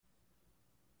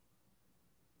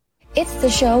It's the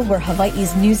show where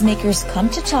Hawaii's newsmakers come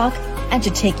to talk and to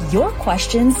take your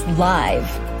questions live.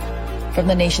 From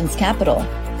the nation's capital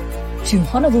to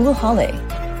Honolulu Hale,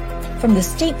 from the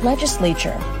state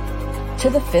legislature to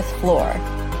the fifth floor.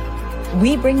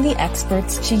 We bring the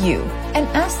experts to you and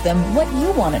ask them what you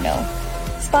want to know.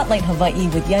 Spotlight Hawaii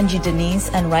with Yanji Denise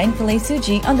and Ryan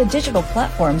Kalesuji on the digital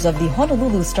platforms of the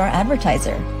Honolulu Star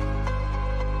Advertiser.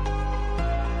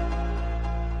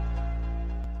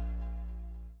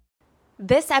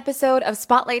 This episode of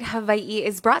Spotlight Hawaii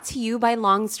is brought to you by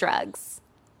Longstrugs.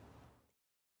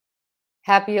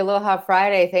 Happy Aloha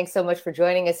Friday. Thanks so much for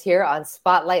joining us here on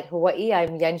Spotlight Hawaii.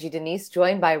 I'm Yanji Denise,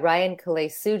 joined by Ryan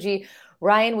Kalesuji.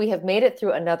 Ryan, we have made it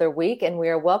through another week, and we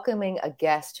are welcoming a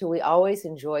guest who we always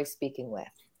enjoy speaking with.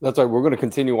 That's right. We're going to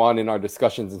continue on in our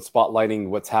discussions and spotlighting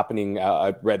what's happening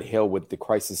at Red Hill with the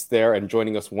crisis there. And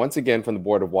joining us once again from the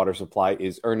Board of Water Supply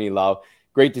is Ernie Lau.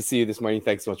 Great to see you this morning.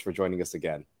 Thanks so much for joining us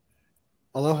again.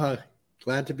 Aloha.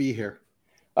 Glad to be here.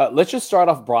 Let's just start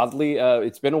off broadly.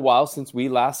 It's been a while since we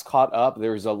last caught up.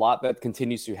 There's a lot that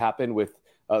continues to happen with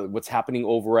what's happening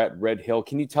over at Red Hill.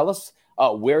 Can you tell us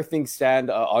where things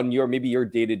stand on your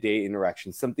day-to-day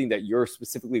interaction, something that you're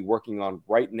specifically working on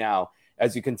right now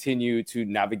as you continue to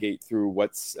navigate through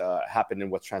what's happened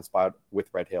and what's transpired with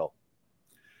Red Hill?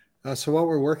 So what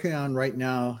we're working on right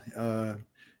now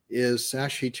is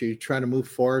actually to try to move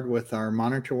forward with our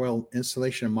monitor well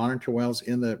installation of monitor wells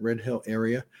in the Red Hill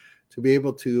area to be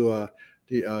able to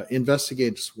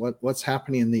investigate what's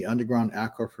happening in the underground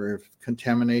aquifer. If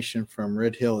contamination from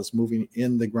Red Hill is moving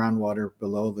in the groundwater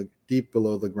deep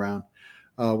below the ground.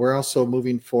 We're also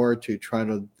moving forward to try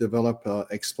to develop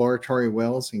exploratory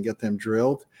wells and get them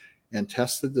drilled and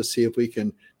tested to see if we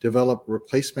can develop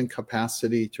replacement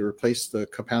capacity to replace the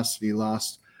capacity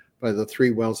lost by the 3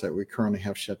 wells that we currently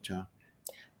have shut down.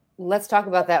 Let's talk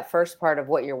about that first part of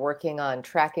what you're working on,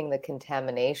 tracking the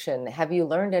contamination. Have you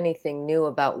learned anything new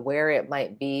about where it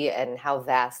might be and how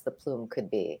vast the plume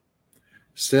could be?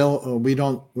 Still, we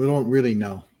don't really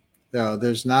know.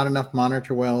 There's not enough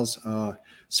monitor wells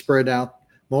spread out.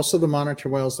 Most of the monitor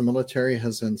wells the military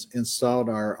has installed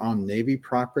are on Navy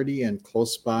property and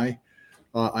close by.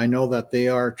 I know that they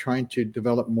are trying to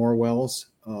develop more wells,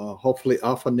 hopefully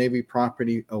off of Navy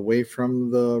property away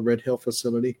from the Red Hill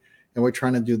facility. And we're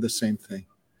trying to do the same thing.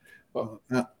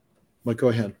 But go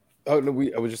ahead. Oh, no,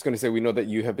 I was just going to say, we know that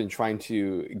you have been trying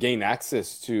to gain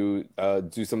access to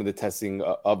do some of the testing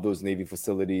of those Navy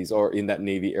facilities or in that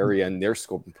Navy area and their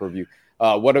scope and purview.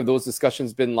 What have those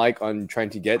discussions been like on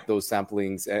trying to get those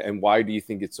samplings? And why do you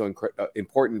think it's so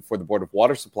important for the Board of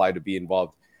Water Supply to be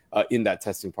involved in that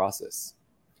testing process?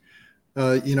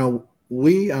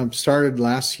 We started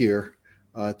last year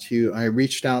I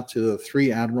reached out to the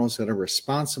 3 admirals that are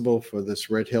responsible for this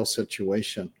Red Hill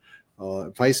situation.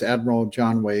 Vice Admiral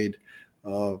John Wade,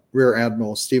 Rear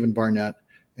Admiral Stephen Barnett,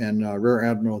 and Rear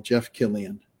Admiral Jeff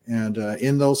Killian. And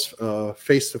in those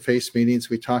face-to-face meetings,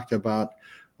 we talked about,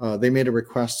 they made a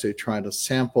request to try to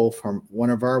sample from one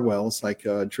of our wells, like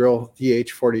drill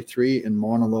DH43 in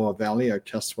Mauna Loa Valley, our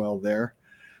test well there.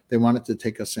 They wanted to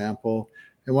take a sample.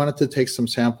 They wanted to take some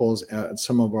samples at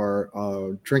some of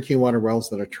our drinking water wells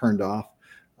that are turned off.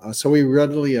 So we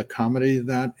readily accommodated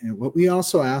that. And what we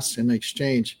also asked in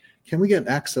exchange, can we get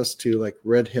access to like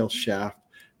Red Hill Shaft?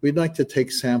 We'd like to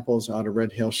take samples out of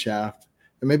Red Hill Shaft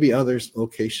and maybe other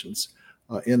locations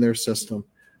in their system.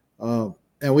 And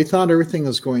we thought everything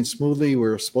was going smoothly. We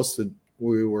were supposed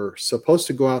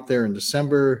to go out there in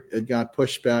December. It got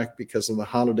pushed back because of the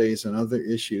holidays and other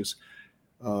issues.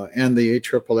 And the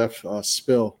AFFF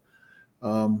spill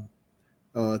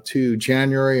to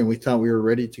January, and we thought we were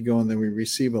ready to go, and then we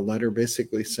received a letter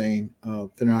basically saying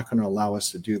they're not going to allow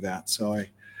us to do that. So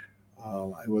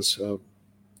I was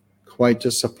quite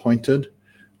disappointed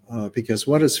because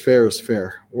what is fair is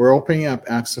fair. We're opening up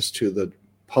access to the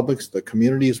public's, the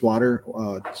community's water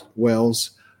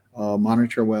wells,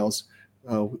 monitor wells.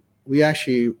 We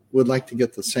actually would like to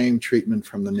get the same treatment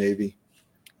from the Navy.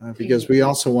 Because we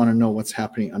also want to know what's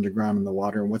happening underground in the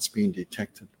water and what's being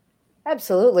detected.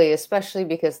 Absolutely, especially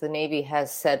because the Navy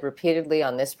has said repeatedly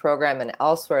on this program and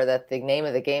elsewhere that the name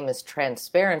of the game is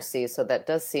transparency. So that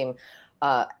does seem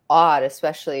odd,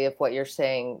 especially if what you're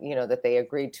saying, that they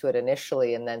agreed to it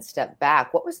initially and then stepped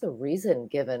back. What was the reason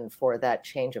given for that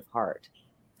change of heart?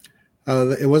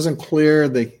 It wasn't clear.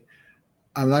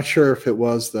 I'm not sure if it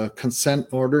was the consent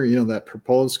order, that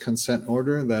proposed consent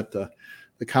order that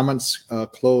the comments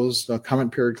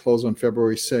comment period closed on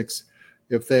February 6th.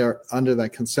 If they are under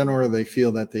that consent order, they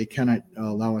feel that they cannot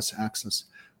allow us access.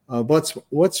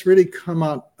 What's really come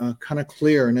out kind of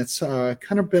clear, and it's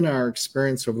kind of been our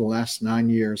experience over the last 9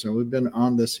 years, and we've been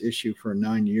on this issue for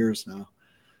 9 years now,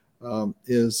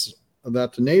 is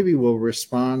that the Navy will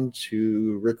respond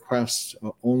to requests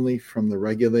only from the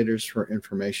regulators for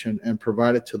information and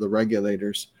provide it to the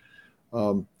regulators.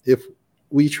 If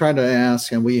we try to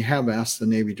ask, and we have asked the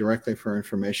Navy directly for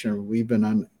information, we've been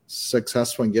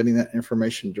unsuccessful in getting that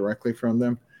information directly from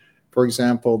them. For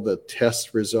example, the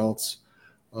test results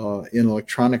in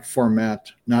electronic format,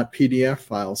 not PDF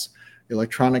files,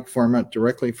 electronic format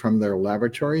directly from their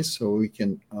laboratories, so we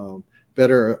can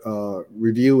better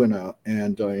review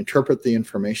and interpret the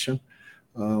information.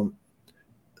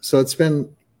 So it's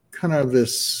been kind of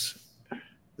this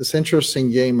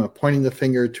interesting game of pointing the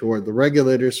finger toward the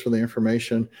regulators for the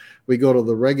information. We go to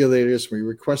the regulators, we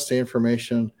request the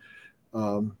information,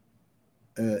 and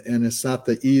it's not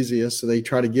the easiest. So they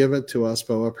try to give it to us,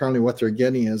 but apparently what they're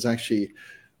getting is actually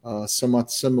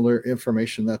somewhat similar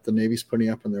information that the Navy's putting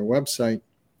up on their website.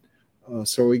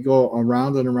 So we go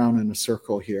around and around in a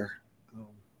circle here.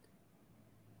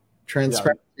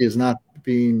 Transparency is not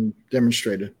being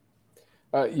demonstrated.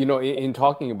 In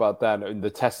talking about that, the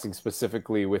testing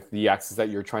specifically with the access that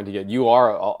you're trying to get, you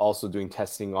are also doing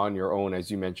testing on your own, as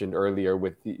you mentioned earlier,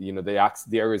 with the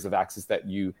areas of access that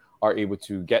you are able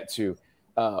to get to.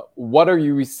 What are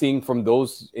you seeing from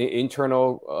those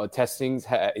internal testings?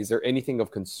 Is there anything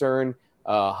of concern?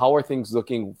 How are things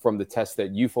looking from the tests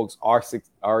that you folks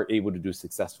are able to do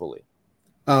successfully?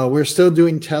 We're still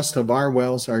doing tests of our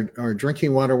wells, our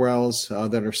drinking water wells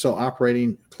that are still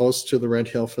operating close to the Red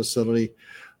Hill facility.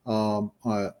 Mauna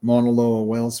Loa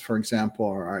wells, for example,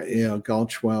 or our Aya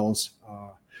Gulch wells.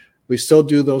 We still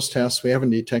do those tests. We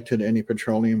haven't detected any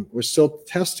petroleum. We're still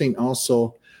testing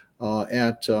also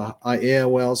at Aya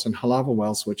wells and Halava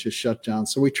wells, which is shut down.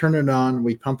 So we turn it on,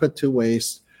 we pump it to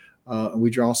waste, we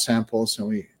draw samples,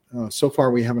 and so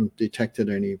far we haven't detected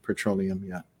any petroleum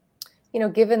yet.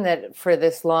 Given that for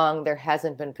this long there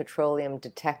hasn't been petroleum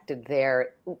detected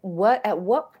there, at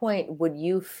what point would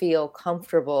you feel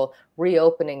comfortable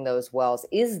reopening those wells?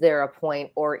 Is there a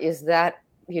point, or is that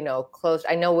closed?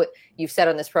 I know what you've said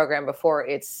on this program before.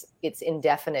 It's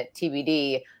indefinite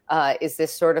TBD. Is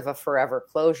this sort of a forever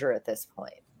closure at this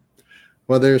point?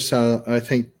 Well, there's I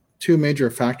think two major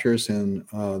factors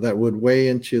that would weigh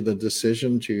into the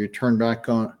decision to turn back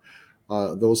on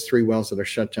those 3 wells that are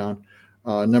shut down.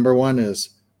 Number one is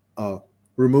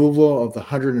removal of the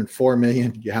 104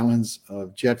 million gallons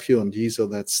of jet fuel and diesel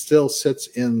that still sits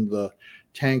in the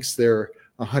tanks there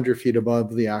 100 feet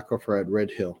above the aquifer at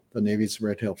Red Hill, the Navy's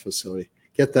Red Hill facility.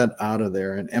 Get that out of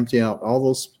there and empty out all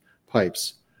those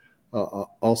pipes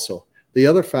also. The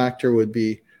other factor would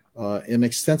be an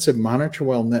extensive monitor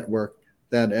well network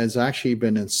that has actually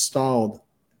been installed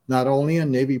not only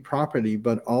on Navy property,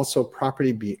 but also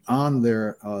property beyond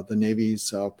the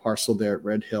Navy's parcel there at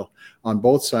Red Hill on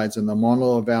both sides, in the Mauna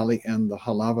Loa Valley and the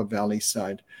Halava Valley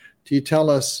side. To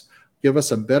give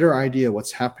us a better idea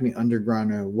what's happening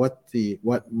underground and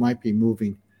what might be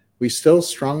moving. We still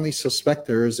strongly suspect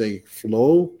there is a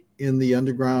flow in the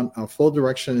underground, a flow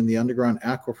direction in the underground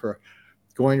aquifer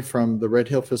going from the Red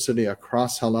Hill facility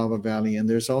across Halava Valley, and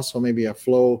there's also maybe a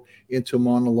flow into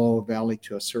Mauna Loa Valley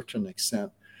to a certain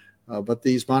extent. But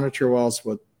these monitor wells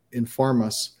would inform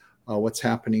us what's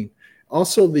happening.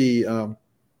 Also, the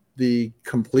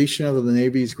completion of the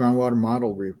Navy's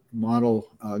groundwater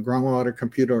groundwater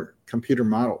computer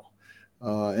model,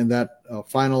 and that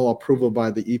final approval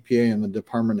by the EPA and the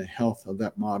Department of Health of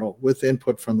that model with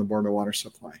input from the Board of Water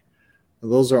Supply.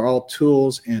 Those are all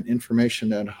tools and information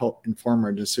that help inform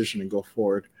our decision to go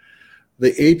forward.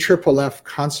 The AFFF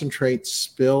concentrate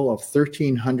spill of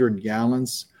 1,300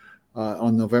 gallons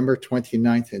on November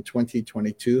 29th in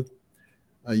 2022.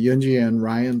 Yunji and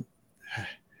Ryan,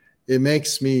 it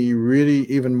makes me really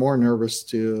even more nervous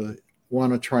to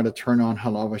want to try to turn on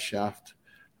Halava Shaft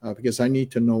because I need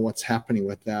to know what's happening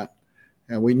with that.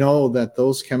 And we know that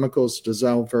those chemicals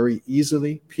dissolve very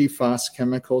easily. PFAS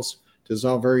chemicals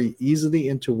dissolve very easily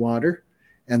into water,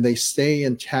 and they stay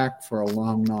intact for a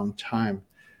long, long time.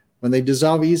 When they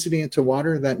dissolve easily into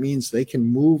water, that means they can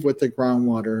move with the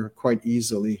groundwater quite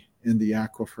easily in the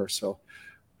aquifer. So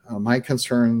my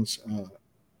concerns,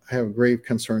 I have grave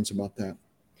concerns about that.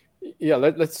 Yeah,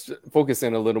 let's focus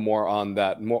in a little more on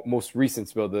that most recent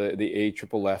spill, the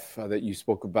AFFF that you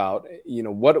spoke about.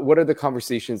 What are the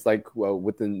conversations like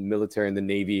with the military and the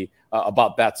Navy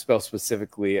about that spill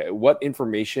specifically? What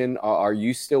information are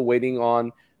you still waiting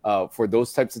on for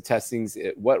those types of testings?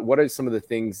 What are some of the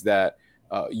things that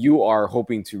you are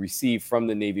hoping to receive from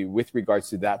the Navy with regards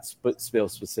to that spill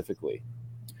specifically?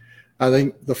 I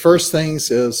think the first things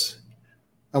is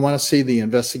I want to see the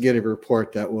investigative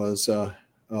report that was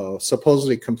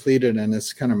supposedly completed, and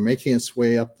it's kind of making its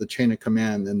way up the chain of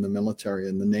command in the military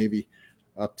and the Navy,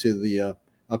 up to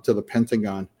the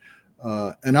Pentagon,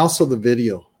 and also the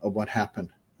video of what happened.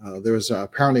 There was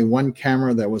apparently one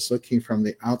camera that was looking from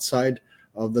the outside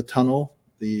of the tunnel.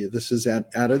 This is at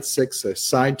Adit 6, a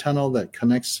side tunnel that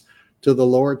connects to the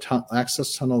lower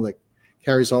access tunnel that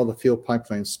carries all the fuel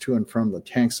pipelines to and from the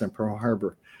tanks in Pearl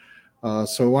Harbor.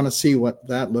 So I want to see what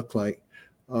that looked like.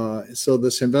 So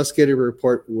this investigative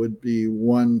report would be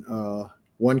one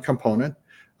component.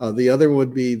 The other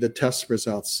would be the test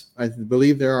results. I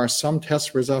believe there are some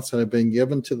test results that have been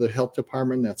given to the health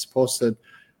department that's posted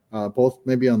both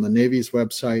maybe on the Navy's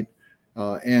website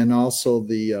and also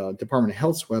the Department of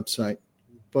Health's website.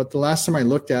 But the last time I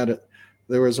looked at it,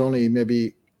 there was only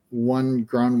maybe one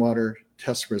groundwater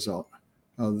test result.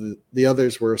 The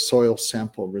others were soil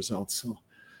sample results.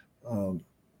 So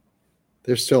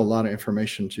there's still a lot of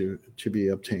information to be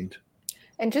obtained.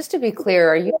 And just to be clear,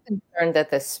 are you concerned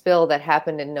that the spill that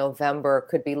happened in November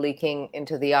could be leaking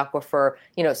into the aquifer,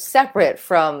 separate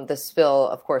from the spill,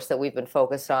 of course, that we've been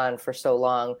focused on for so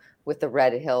long with the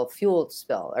Red Hill fuel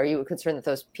spill? Are you concerned that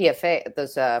those PFA,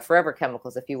 those forever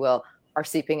chemicals, if you will, are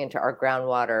seeping into our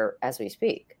groundwater as we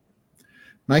speak?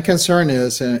 My concern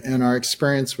is, in our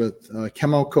experience with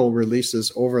chemical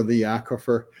releases over the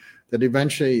aquifer, that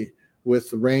eventually with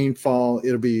the rainfall,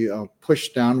 it'll be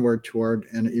pushed downward toward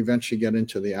and eventually get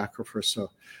into the aquifer. So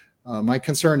my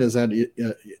concern is that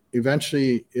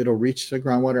eventually it'll reach the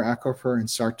groundwater aquifer and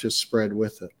start to spread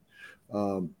with it.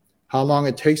 How long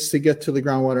it takes to get to the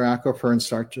groundwater aquifer and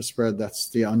start to spread, that's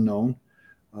the unknown.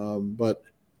 But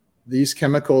these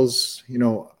chemicals,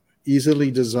 easily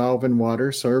dissolve in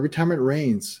water. So every time it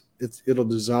rains, it'll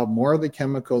dissolve more of the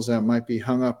chemicals that might be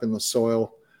hung up in the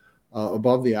soil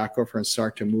above the aquifer and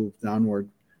start to move downward,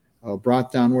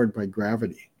 brought downward by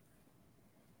gravity.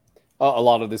 A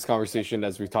lot of this conversation,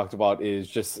 as we've talked about, is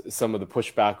just some of the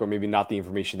pushback or maybe not the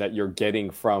information that you're getting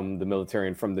from the military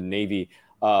and from the Navy.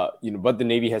 But the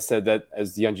Navy has said that,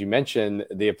 as Yunji mentioned,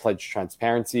 they have pledged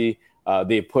transparency.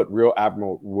 They have put Rear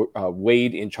Admiral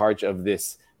Wade in charge of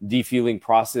this defueling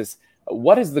process.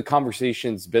 What has the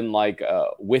conversations been like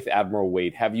with Admiral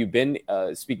Wade? Have you been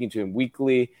speaking to him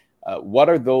weekly? What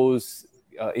are those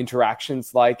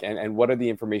interactions like, and what are the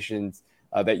information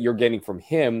that you're getting from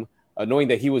him, knowing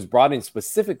that he was brought in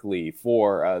specifically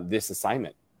for this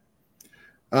assignment?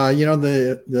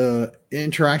 The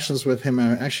interactions with him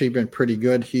have actually been pretty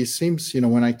good. He seems,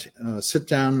 when I sit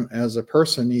down as a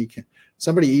person,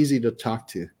 somebody easy to talk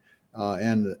to,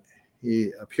 and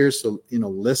he appears to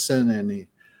listen,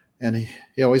 and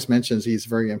he always mentions he's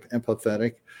very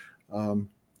empathetic.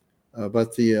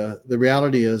 But the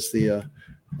reality is the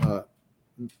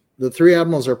three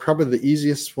admirals are probably the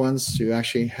easiest ones to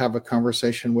actually have a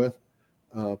conversation with.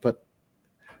 But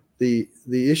the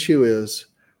issue is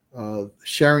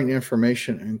sharing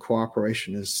information and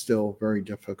cooperation is still very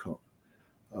difficult.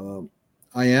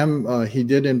 He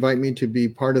did invite me to be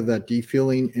part of that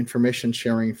defueling information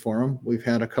sharing forum. We've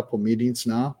had a couple meetings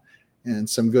now and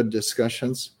some good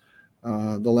discussions.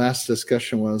 The last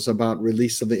discussion was about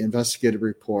release of the investigative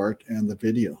report and the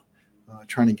video,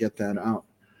 trying to get that out.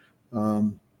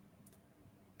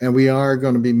 And we are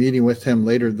going to be meeting with him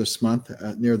later this month,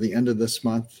 near the end of this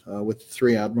month, with the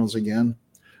three admirals again.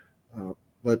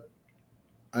 But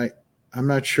I'm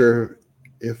not sure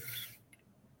if,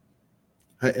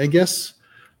 I guess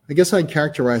I'd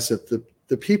characterize it,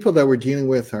 the people that we're dealing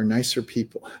with are nicer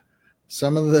people.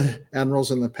 Some of the admirals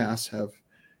in the past have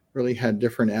really had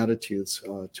different attitudes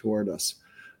toward us.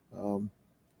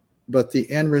 But the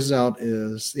end result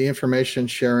is the information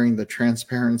sharing, the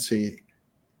transparency,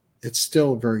 it's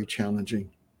still very challenging.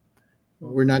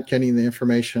 We're not getting the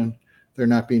information. They're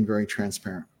not being very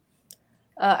transparent.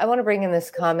 I want to bring in this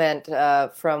comment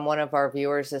from one of our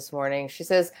viewers this morning. She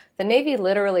says, the Navy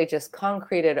literally just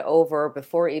concreted over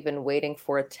before even waiting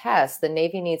for a test. The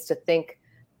Navy needs to think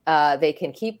they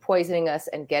can keep poisoning us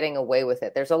and getting away with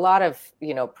it. There's a lot of,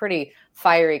 pretty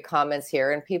fiery comments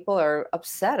here, and people are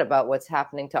upset about what's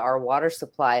happening to our water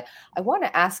supply. I want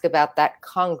to ask about that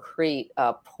concrete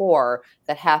pour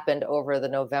that happened over the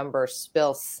November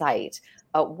spill site.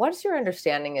 What's your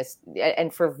understanding is,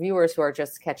 and for viewers who are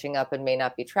just catching up and may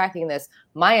not be tracking this,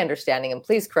 my understanding, and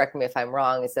please correct me if I'm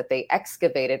wrong, is that they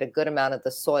excavated a good amount of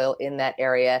the soil in that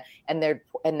area and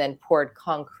then poured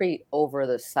concrete over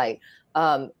the site.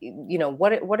 What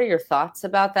are your thoughts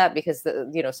about that? Because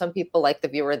some people like the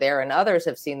viewer there and others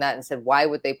have seen that and said, why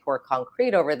would they pour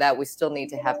concrete over that? We still need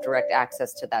to have direct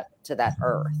access to that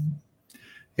earth.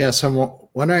 Yeah. So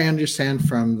what I understand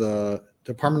from the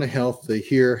Department of Health, the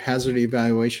HERE Hazard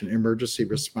Evaluation Emergency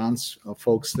Response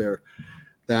folks there,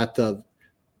 that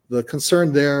the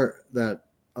concern there that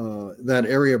that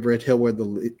area of Red Hill where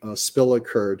the spill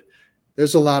occurred,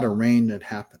 there's a lot of rain that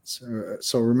happens.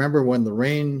 So remember, when the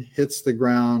rain hits the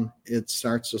ground, it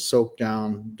starts to soak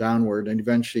downward, and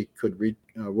eventually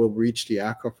will reach the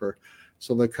aquifer.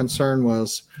 So the concern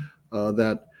was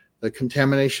that the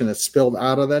contamination that spilled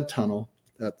out of that tunnel,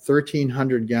 that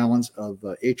 1,300 gallons of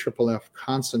AFFF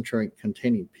concentrate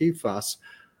containing PFAS,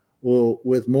 will,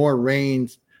 with more rain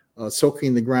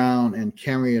soaking the ground and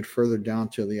carrying it further down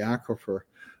to the aquifer,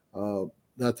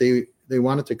 that they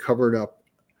wanted to cover it up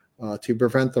to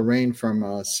prevent the rain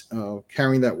from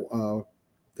carrying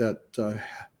that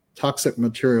toxic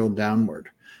material downward.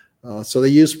 So they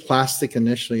used plastic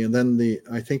initially, and then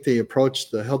I think they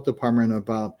approached the health department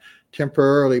about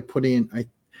temporarily putting,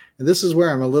 and this is where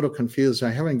I'm a little confused.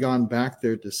 I haven't gone back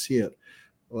there to see it,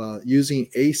 using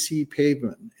AC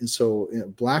pavement, and so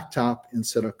blacktop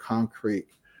instead of concrete,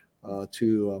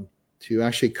 to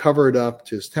actually cover it up,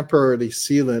 to temporarily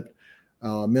seal it,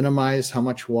 minimize how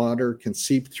much water can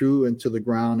seep through into the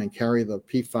ground and carry the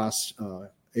PFAS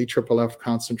AFFF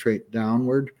concentrate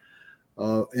downward.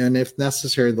 And if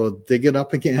necessary, they'll dig it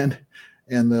up again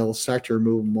and they'll start to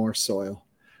remove more soil.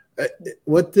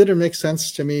 What didn't make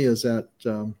sense to me is that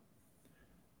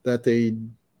that they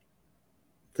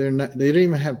didn't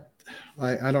even have,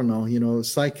 I don't know,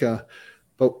 it's like,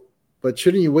 but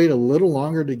shouldn't you wait a little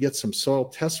longer to get some soil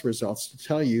test results to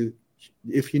tell you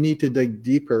if you need to dig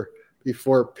deeper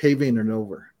before paving it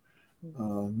over?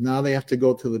 Now they have to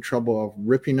go to the trouble of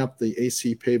ripping up the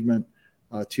AC pavement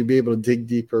to be able to dig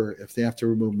deeper if they have to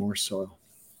remove more soil.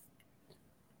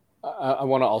 I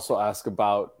want to also ask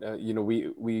about,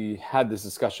 we had this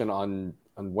discussion on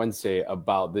Wednesday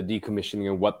about the decommissioning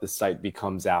and what the site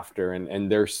becomes after.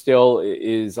 And there still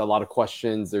is a lot of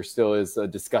questions. There still is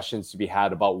discussions to be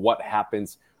had about what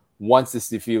happens once this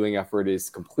defueling effort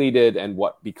is completed and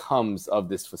what becomes of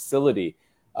this facility.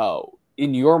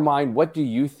 In your mind, what do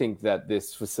you think that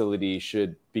this facility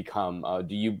should become?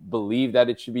 Do you believe that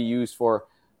it should be used for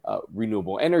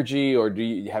renewable energy, or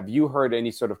have you heard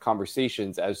any sort of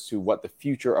conversations as to what the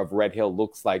future of Red Hill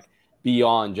looks like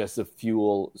beyond just a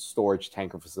fuel storage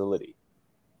tanker facility?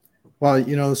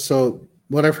 Well, so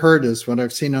what I've heard is what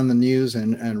I've seen on the news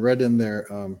and read in their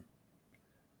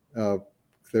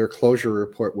closure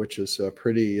report, which is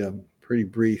pretty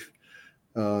brief,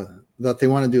 that they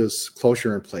want to do is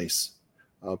closure in place.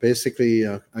 Basically,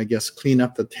 I guess, clean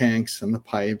up the tanks and the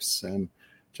pipes and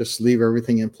just leave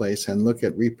everything in place and look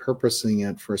at repurposing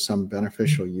it for some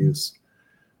beneficial use.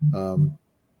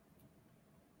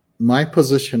 My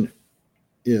position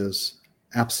is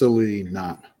absolutely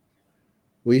not.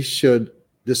 We should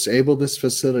disable this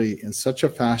facility in such a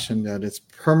fashion that it's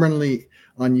permanently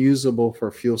unusable for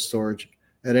fuel storage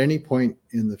at any point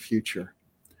in the future,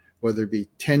 whether it be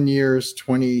 10 years,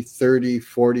 20, 30,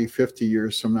 40, 50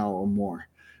 years from now or more.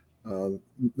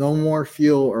 No more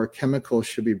fuel or chemicals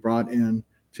should be brought in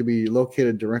to be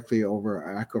located directly over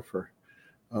our aquifer.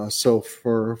 So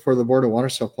for the Board of Water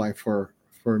Supply, for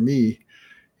me,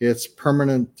 it's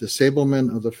permanent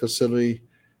disablement of the facility.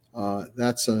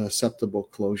 That's an acceptable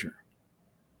closure.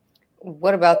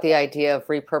 What about the idea of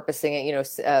repurposing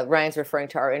it? Ryan's referring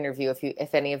to our interview,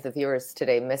 if any of the viewers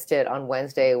today missed it, on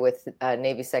Wednesday with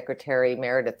Navy Secretary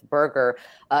Meredith Berger,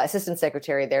 Assistant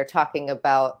Secretary there, talking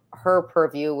about her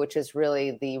purview, which is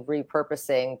really the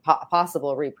repurposing,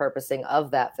 possible repurposing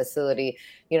of that facility.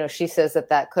 She says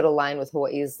that could align with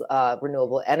Hawaii's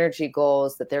renewable energy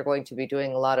goals, that they're going to be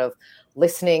doing a lot of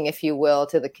listening, if you will,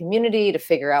 to the community to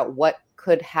figure out what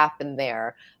could happen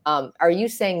there. Are you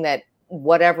saying that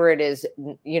whatever it is,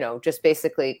 just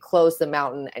basically close the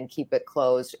mountain and keep it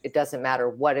closed? It doesn't matter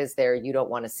what is there. You don't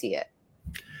want to see it.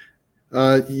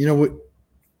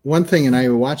 One thing, and I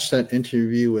watched that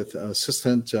interview with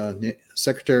Assistant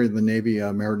Secretary of the Navy,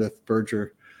 Meredith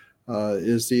Berger,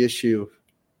 is the issue.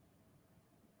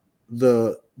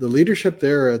 The leadership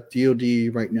there at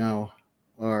DOD right now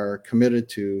are committed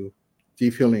to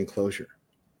defueling closure.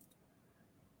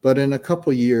 But in a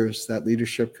couple of years, that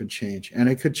leadership could change, and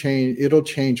it'll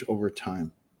change over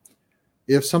time.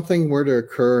 If something were to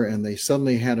occur and they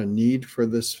suddenly had a need for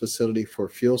this facility for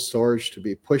fuel storage to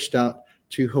be pushed out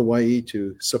to Hawaii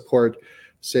to support,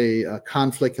 say, a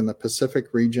conflict in the Pacific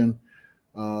region,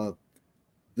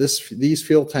 these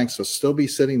fuel tanks will still be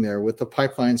sitting there with the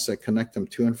pipelines that connect them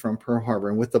to and from Pearl Harbor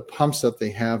and with the pumps that they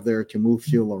have there to move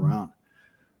fuel around.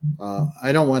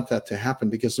 I don't want that to happen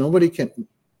because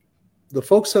the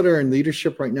folks that are in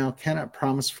leadership right now cannot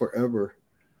promise forever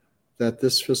that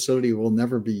this facility will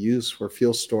never be used for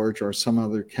fuel storage or some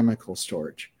other chemical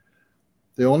storage.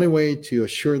 The only way to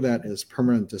assure that is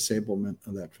permanent disablement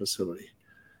of that facility.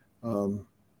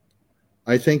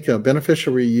 I think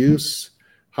beneficial reuse,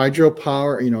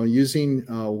 hydropower, using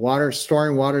water,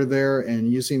 storing water there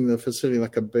and using the facility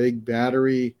like a big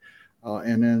battery,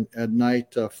 and then at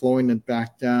night flowing it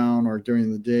back down, or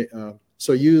during the day.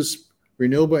 So use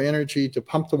renewable energy to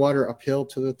pump the water uphill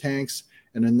to the tanks,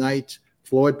 and at night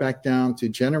flow it back down to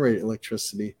generate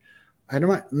electricity.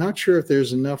 I'm not sure if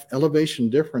there's enough elevation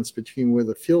difference between where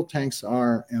the fuel tanks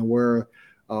are and where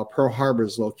Pearl Harbor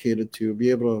is located to be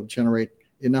able to generate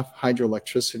enough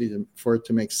hydroelectricity for it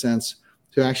to make sense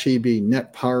to actually be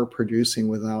net power producing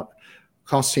without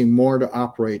costing more to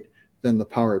operate than the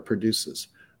power it produces.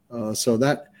 And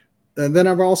then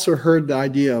I've also heard the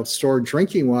idea of stored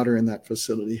drinking water in that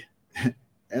facility.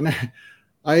 And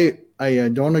I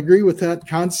don't agree with that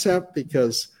concept,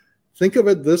 because think of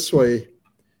it this way.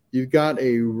 You've got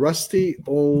a rusty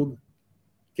old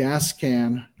gas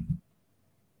can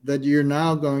that you're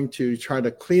now going to try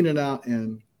to clean it out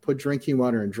and put drinking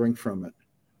water and drink from it.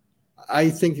 I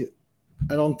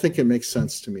don't think it makes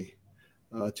sense to me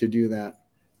to do that,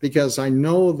 because I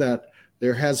know that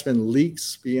there has been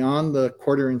leaks beyond the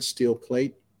 1/4-inch steel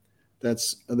plate.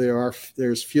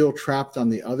 There's fuel trapped on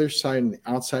the other side and the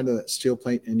outside of that steel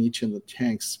plate in each of the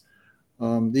tanks.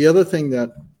 The other thing that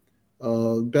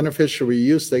beneficial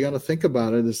reuse, they got to think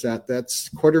about it, is that's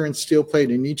 1/4-inch steel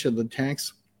plate in each of the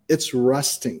tanks. It's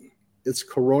rusting. It's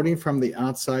corroding from the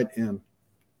outside in.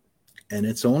 And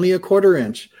it's only a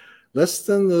 1/4-inch, less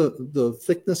than the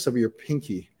thickness of your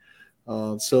pinky.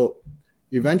 So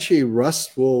eventually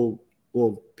rust will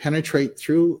penetrate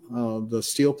through the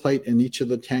steel plate in each of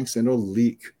the tanks, and it'll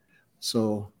leak.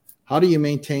 So how do you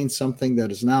maintain something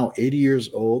that is now 80 years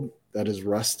old that is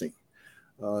rusting?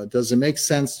 Does it make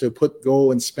sense to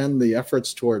go and spend the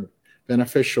efforts toward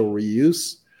beneficial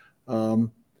reuse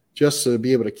just to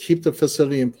be able to keep the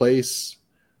facility in place?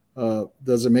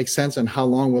 Does it make sense, and how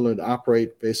long will it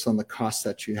operate based on the cost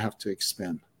that you have to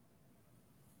expend?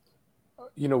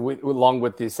 Along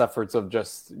with these efforts of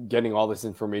just getting all this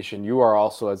information, you are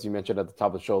also, as you mentioned at the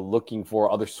top of the show, looking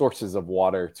for other sources of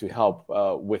water to help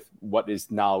with what is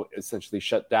now essentially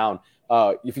shut down.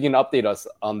 If you can update us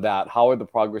on that,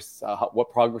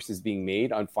 what progress is being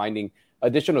made on finding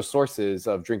additional sources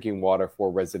of drinking water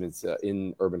for residents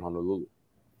in urban Honolulu?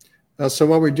 So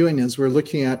what we're doing is we're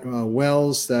looking at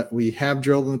wells that we have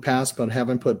drilled in the past but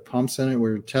haven't put pumps in it.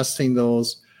 We're testing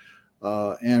those.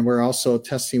 And we're also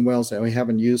testing wells that we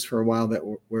haven't used for a while that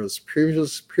was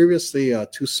previously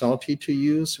too salty to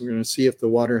use. We're going to see if the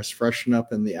water has freshened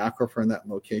up in the aquifer in that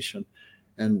location,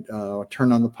 and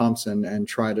turn on the pumps and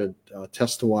try to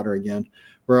test the water again.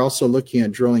 We're also looking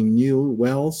at drilling new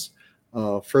wells.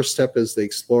 First step is the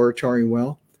exploratory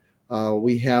well.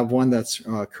 We have one that's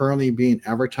currently being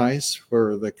advertised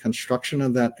for the construction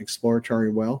of that exploratory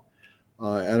well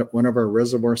at one of our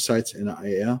reservoir sites in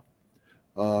Aiea.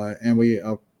 And we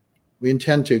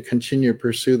intend to continue to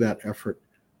pursue that effort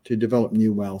to develop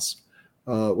new wells.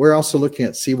 We're also looking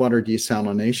at seawater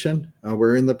desalination.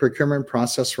 We're in the procurement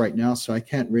process right now, so I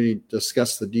can't really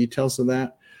discuss the details of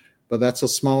that. But that's a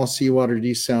small seawater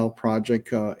desal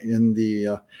project in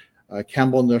the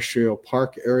Campbell Industrial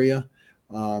Park area.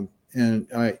 And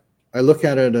I look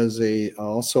at it as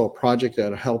also a project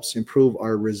that helps improve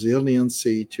our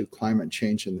resiliency to climate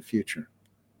change in the future.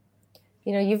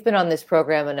 You've been on this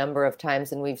program a number of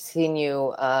times, and we've seen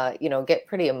you, get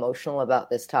pretty emotional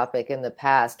about this topic in the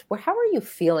past. How are you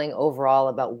feeling overall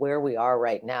about where we are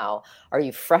right now? Are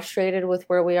you frustrated with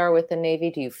where we are with the Navy?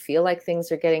 Do you feel like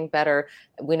things are getting better?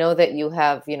 We know that you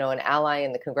have, an ally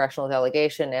in the congressional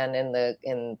delegation and in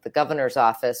the governor's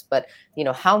office, but,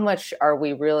 how much are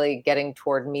we really getting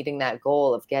toward meeting that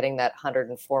goal of getting that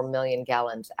 104 million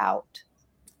gallons out?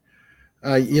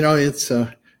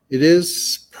 It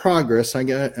is progress. I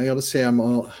got to say I'm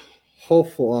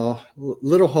hopeful,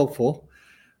 little hopeful.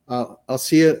 I'll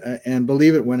see it and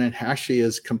believe it when it actually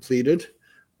is completed.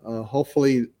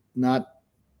 Hopefully not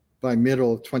by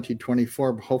middle of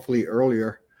 2024, but hopefully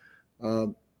earlier.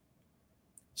 So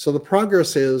the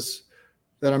progress is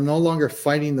that I'm no longer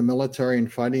fighting the military and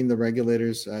fighting the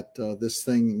regulators that this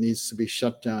thing needs to be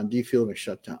shut down, defueled and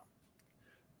shut down.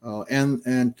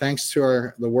 And thanks to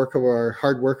the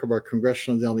hard work of our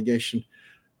congressional delegation,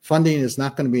 funding is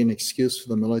not going to be an excuse for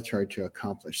the military to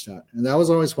accomplish that. And that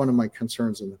was always one of my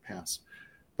concerns in the past.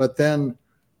 But then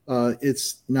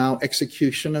it's now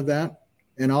execution of that,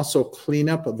 and also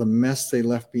cleanup of the mess they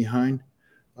left behind.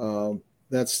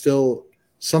 That's still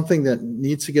something that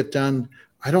needs to get done.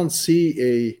 I don't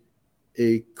see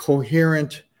a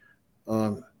coherent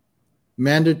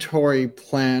mandatory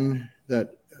plan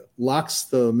that locks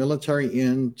the military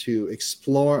in to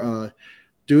explore,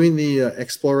 doing the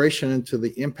exploration into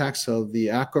the impacts of the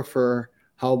aquifer,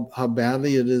 how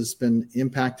badly it has been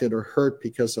impacted or hurt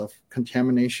because of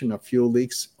contamination of fuel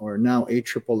leaks, or now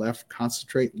AFFF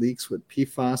concentrate leaks with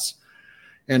PFAS,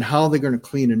 and how they're going to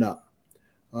clean it up.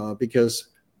 Because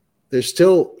there's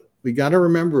still, we got to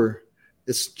remember,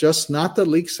 it's just not the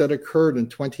leaks that occurred in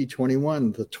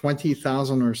 2021, the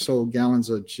 20,000 or so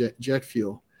gallons of jet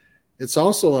fuel. It's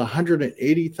also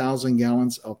 180,000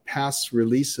 gallons of past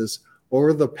releases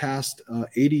over the past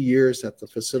 80 years that the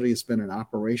facility has been in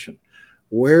operation.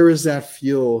 Where is that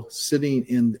fuel sitting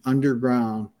in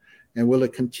underground, and will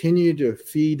it continue to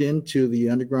feed into the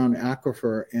underground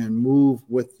aquifer and move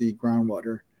with the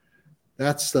groundwater?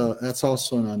 That's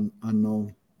also an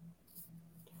unknown.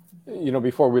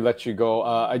 Before we let you go,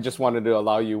 I just wanted to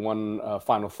allow you one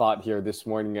final thought here this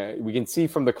morning. We can see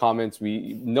from the comments,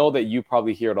 we know that you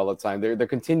probably hear it all the time. There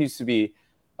continues to be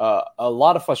a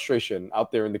lot of frustration out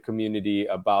there in the community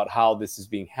about how this is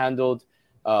being handled.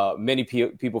 Many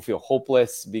people feel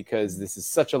hopeless because this is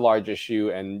such a large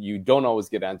issue, and you don't always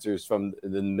get answers from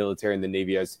the military and the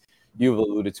Navy, as you've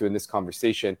alluded to in this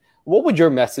conversation. What would your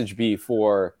message be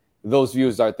for those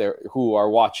viewers out there who are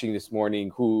watching this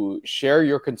morning, who share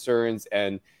your concerns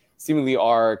and seemingly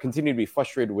are continuing to be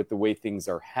frustrated with the way things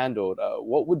are handled?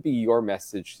 What would be your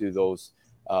message to those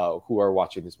who are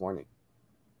watching this morning?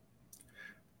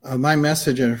 My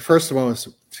message, first of all, is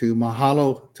to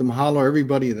mahalo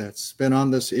everybody that's been on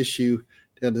this issue,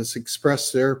 that has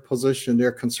expressed their position,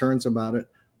 their concerns about it.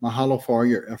 Mahalo for all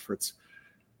your efforts.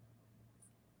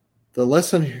 The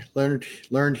lesson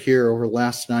learned here over the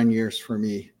last 9 years for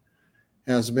me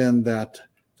has been that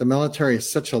the military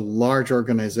is such a large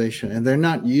organization, and they're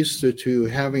not used to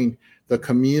having the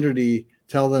community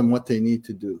tell them what they need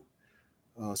to do.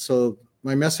 So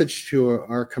my message to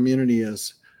our community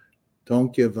is,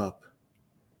 don't give up.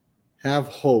 Have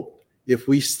hope. If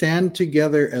we stand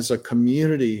together as a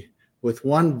community with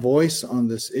one voice on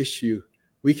this issue,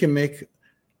 we can make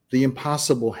the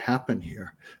impossible happen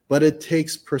here. But it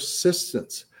takes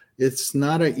persistence. It's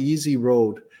not an easy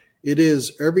road. It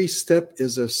is, every step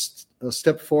is a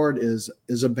step forward is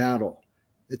a battle.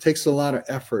 It takes a lot of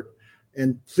effort.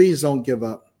 And please don't give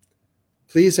up.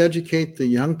 Please educate the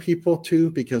young people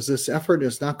too, because this effort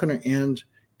is not going to end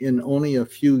in only a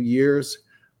few years.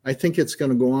 I think it's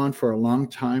going to go on for a long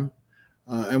time.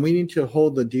 And we need to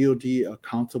hold the DoD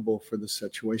accountable for the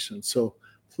situation. So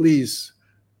please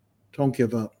don't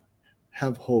give up.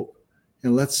 Have hope.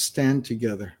 And let's stand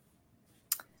together.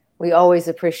 We always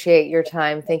appreciate your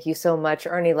time. Thank you so much.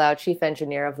 Ernie Lau, Chief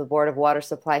Engineer of the Board of Water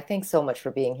Supply. Thanks so much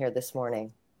for being here this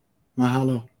morning.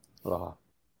 Mahalo. Aloha.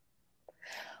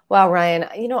 Wow, Ryan,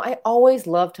 I always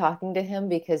love talking to him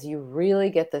because you really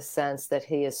get the sense that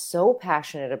he is so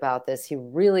passionate about this. He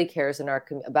really cares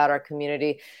about our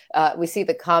community. We see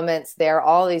the comments there,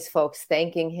 all these folks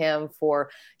thanking him for,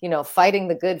 fighting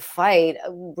the good fight.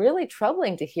 Really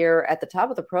troubling to hear at the top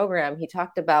of the program, he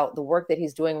talked about the work that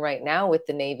he's doing right now with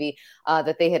the Navy,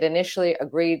 that they had initially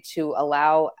agreed to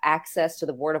allow access to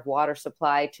the Board of Water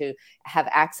Supply to have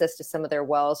access to some of their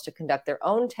wells to conduct their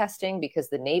own testing because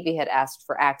the Navy had asked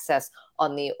for access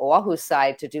on the Oahu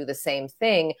side to do the same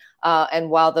thing. And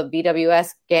while the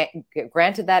BWS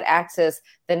granted that access,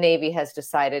 the Navy has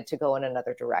decided to go in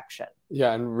another direction.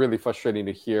 Yeah, and really frustrating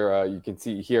to hear. You can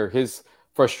hear his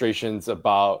frustrations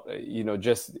about,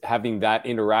 just having that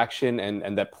interaction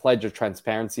and that pledge of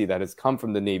transparency that has come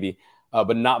from the Navy,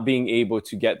 but not being able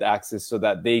to get the access so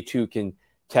that they too can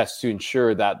test to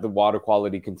ensure that the water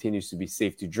quality continues to be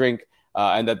safe to drink.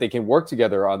 And that they can work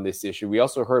together on this issue. We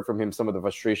also heard from him some of the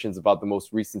frustrations about the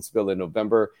most recent spill in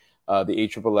November, the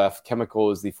AFFF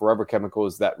chemicals, the forever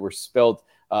chemicals that were spilled.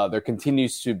 There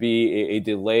continues to be a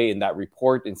delay in that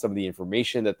report and some of the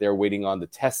information that they're waiting on, the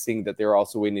testing that they're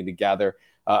also waiting to gather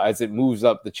as it moves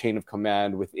up the chain of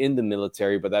command within the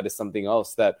military. But that is something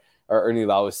else that Ernie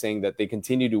Lau is saying that they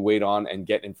continue to wait on and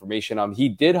get information on. He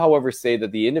did, however, say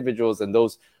that the individuals and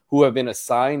those who have been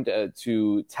assigned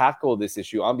to tackle this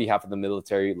issue on behalf of the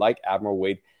military, like Admiral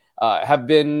Wade, have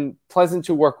been pleasant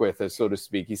to work with, so to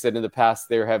speak. He said in the past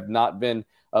there have not been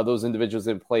those individuals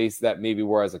in place that maybe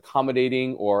were as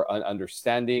accommodating or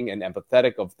understanding and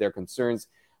empathetic of their concerns,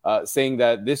 saying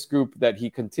that this group that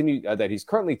he's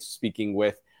currently speaking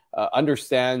with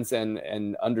understands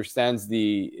and understands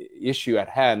the issue at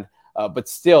hand. But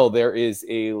still, there is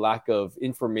a lack of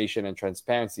information and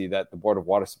transparency that the Board of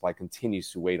Water Supply continues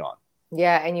to wait on.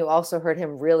 Yeah, and you also heard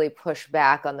him really push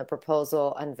back on the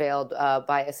proposal unveiled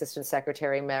by Assistant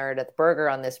Secretary Meredith Berger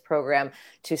on this program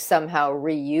to somehow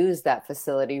reuse that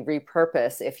facility,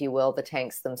 repurpose, if you will, the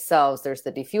tanks themselves. There's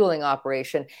the defueling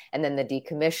operation and then the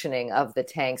decommissioning of the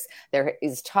tanks. There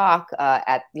is talk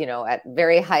at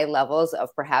very high levels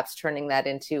of perhaps turning that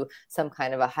into some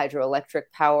kind of a hydroelectric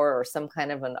power or some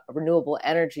kind of a renewable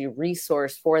energy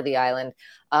resource for the island.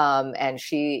 And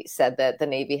she said that the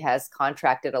Navy has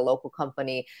contracted a local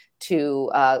company to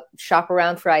shop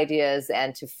around for ideas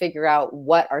and to figure out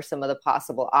what are some of the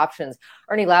possible options.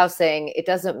 Ernie Lau saying it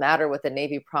doesn't matter what the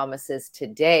Navy promises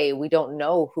today. We don't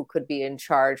know who could be in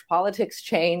charge. Politics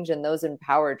change and those in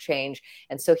power change.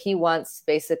 And so he wants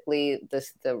basically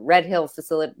the Red Hill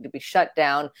facility to be shut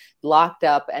down, locked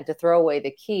up, and to throw away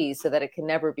the keys so that it can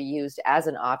never be used as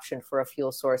an option for a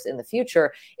fuel source in the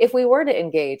future if we were to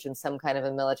engage in some kind of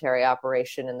a military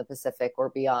operation in the Pacific or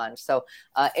beyond. So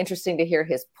interesting to hear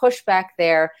his pushback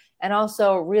there, and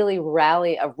also really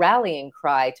a rallying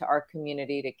cry to our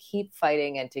community to keep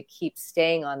fighting and to keep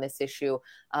staying on this issue.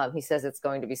 He says it's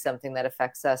going to be something that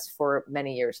affects us for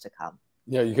many years to come.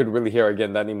 Yeah, you could really hear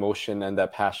again that emotion and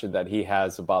that passion that he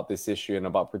has about this issue and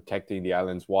about protecting the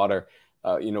island's water.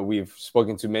 We've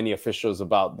spoken to many officials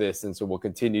about this, and so we'll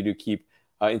continue to keep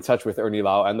in touch with Ernie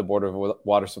Lau and the Board of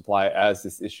Water Supply as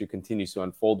this issue continues to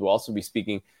unfold. We'll also be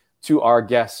speaking to our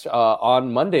guest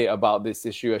on Monday about this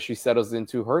issue as she settles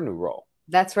into her new role.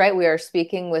 That's right. We are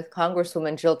speaking with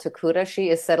Congresswoman Jill Tokuda.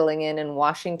 She is settling in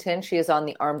Washington. She is on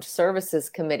the Armed Services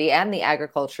Committee and the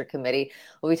Agriculture Committee.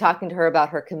 We'll be talking to her about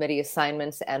her committee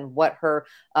assignments and what her,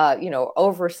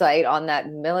 oversight on that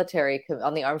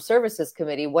on the Armed Services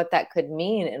Committee, what that could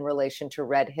mean in relation to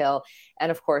Red Hill,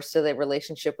 and of course to the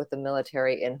relationship with the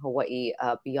military in Hawaii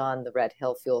beyond the Red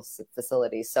Hill fuel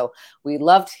facility. So we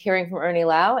loved hearing from Ernie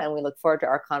Lau, and we look forward to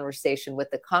our conversation with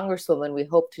the Congresswoman. We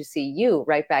hope to see you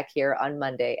right back here on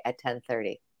Monday at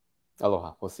 10:30.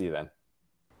 Aloha. We'll see you then.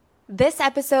 This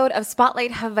episode of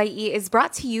Spotlight Hawaii is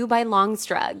brought to you by Long's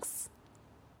Drugs.